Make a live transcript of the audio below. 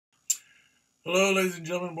Hello, ladies and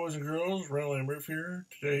gentlemen, boys and girls. Randall M here.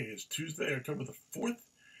 Today is Tuesday, October the 4th,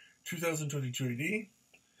 2022 AD.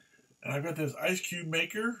 And I've got this ice cube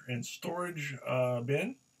maker and storage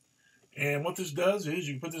bin. And what this does is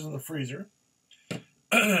you put this in the freezer.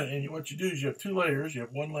 And what you do is you have two layers. You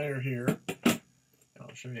have one layer here. And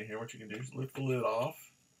I'll show you here what you can do. Is lift the lid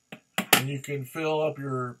off. And you can fill up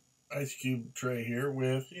your ice cube tray here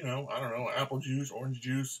with, I don't know, apple juice, orange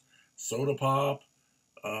juice, soda pop,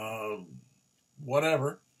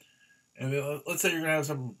 whatever. And then let's say you're gonna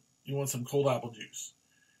have you want some cold apple juice.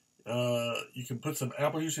 You can put some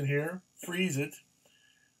apple juice in here, freeze it,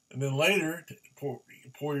 and then later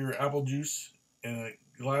pour your apple juice in a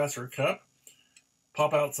glass or a cup.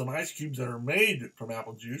 Pop out some ice cubes that are made from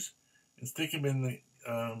apple juice and stick them in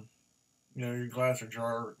the your glass or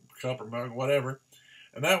jar, cup or mug, whatever.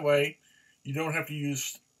 And that way, you don't have to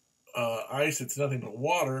use ice that's nothing but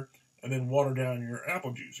water, and then water down your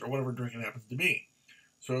apple juice or whatever drink it happens to be.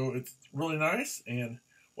 So it's really nice, and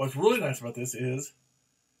what's really nice about this is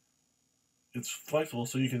it's flexible,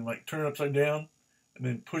 so you can like turn it upside down and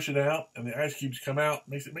then push it out, and the ice cubes come out.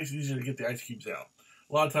 Makes it easier to get the ice cubes out.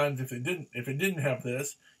 A lot of times, if it didn't have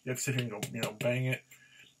this, you have to sit here and go, bang it.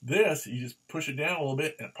 This, you just push it down a little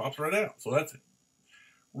bit and it pops right out. So that's a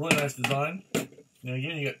really nice design. Now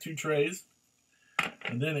again, you got two trays,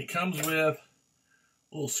 and then it comes with a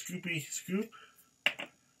little scoopy scoop,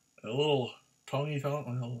 a little tongy tong.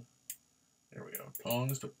 Well, there we go,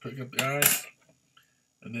 tongs to pick up the ice,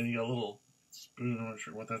 and then you got a little spoon. I'm not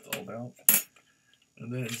sure what that's all about.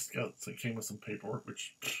 And then it came with some paperwork,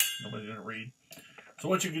 which nobody's gonna read. So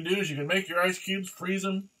what you can do is you can make your ice cubes, freeze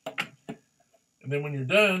them, and then when you're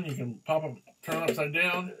done, you can pop them, turn them upside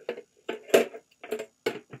down,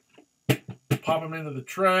 pop them into the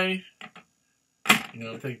tray.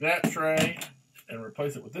 Take that tray and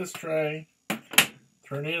replace it with this tray.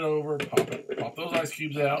 Turn it over, pop those ice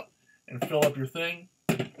cubes out, and fill up your thing.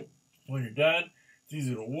 When you're done, it's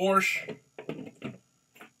easy to wash. Put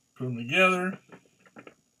them together.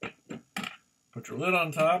 Put your lid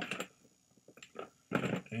on top,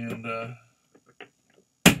 and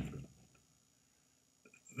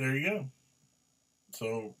there you go.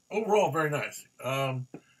 So overall, very nice.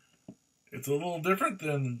 It's a little different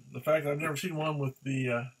than the fact that I've never seen one with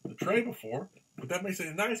the tray before, but that makes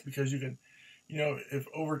it nice because you can, if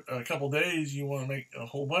over a couple days you want to make a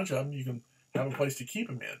whole bunch of them, you can have a place to keep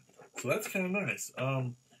them in. So that's kind of nice.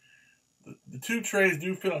 The two trays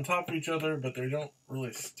do fit on top of each other, but they don't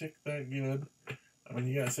really stick that good. I mean,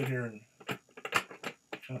 you gotta sit here and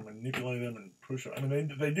kind of manipulate them and push them. I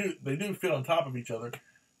mean, they do fit on top of each other,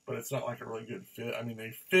 but it's not like a really good fit. I mean,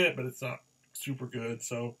 they fit, but it's not super good.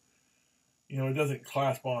 So, it doesn't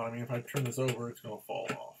clasp on. I mean, if I turn this over, it's gonna fall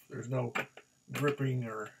off. There's no gripping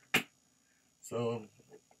so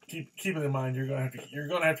keep it in mind. You're gonna have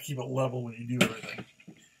to keep it level when you do everything.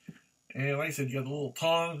 And like I said, you got the little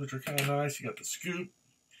tongs, which are kind of nice. You got the scoop,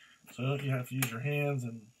 so you have to use your hands.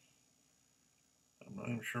 And I'm not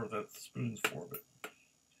even sure what that spoon's for, but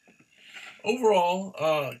overall,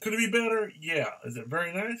 could it be better? Yeah. Is it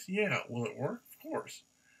very nice? Yeah. Will it work? Of course.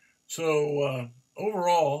 So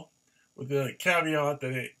overall, with the caveat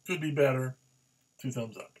that it could be better, 2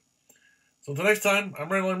 thumbs up. So until next time, I'm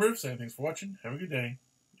Randall M saying thanks for watching. Have a good day.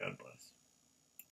 God bless.